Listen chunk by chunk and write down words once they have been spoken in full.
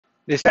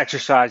This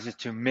exercise is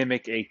to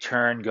mimic a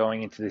turn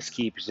going into this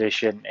key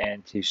position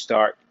and to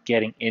start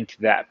getting into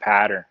that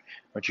pattern.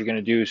 What you're going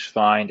to do is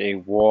find a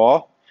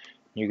wall.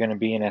 You're going to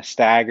be in a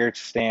staggered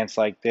stance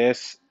like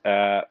this.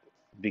 The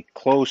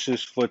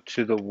closest foot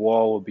to the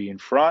wall will be in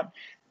front,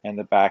 and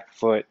the back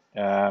foot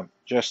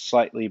just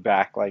slightly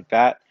back like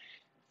that.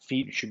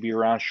 Feet should be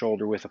around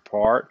shoulder width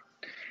apart.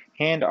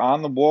 Hand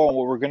on the wall.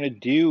 What we're going to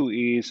do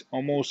is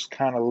almost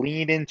kind of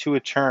lean into a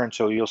turn.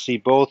 So you'll see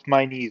both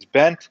my knees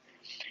bent.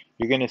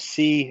 You're going to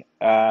see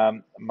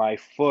my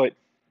foot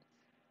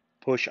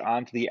push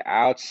onto the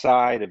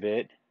outside of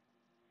it,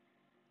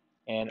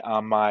 and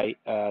on my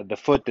the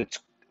foot that's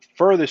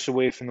furthest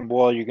away from the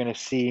wall, you're going to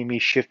see me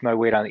shift my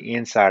weight on the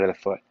inside of the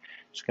foot.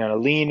 Just going to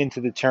lean into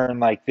the turn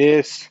like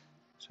this,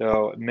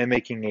 so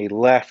mimicking a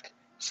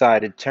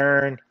left-sided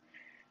turn,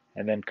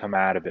 and then come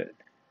out of it.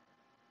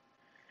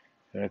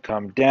 I'm going to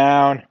come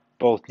down,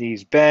 both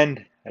knees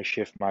bend, I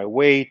shift my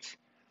weight,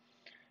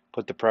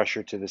 put the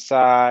pressure to the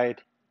side,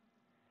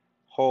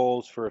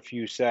 hold for a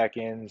few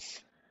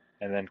seconds,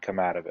 and then come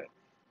out of it.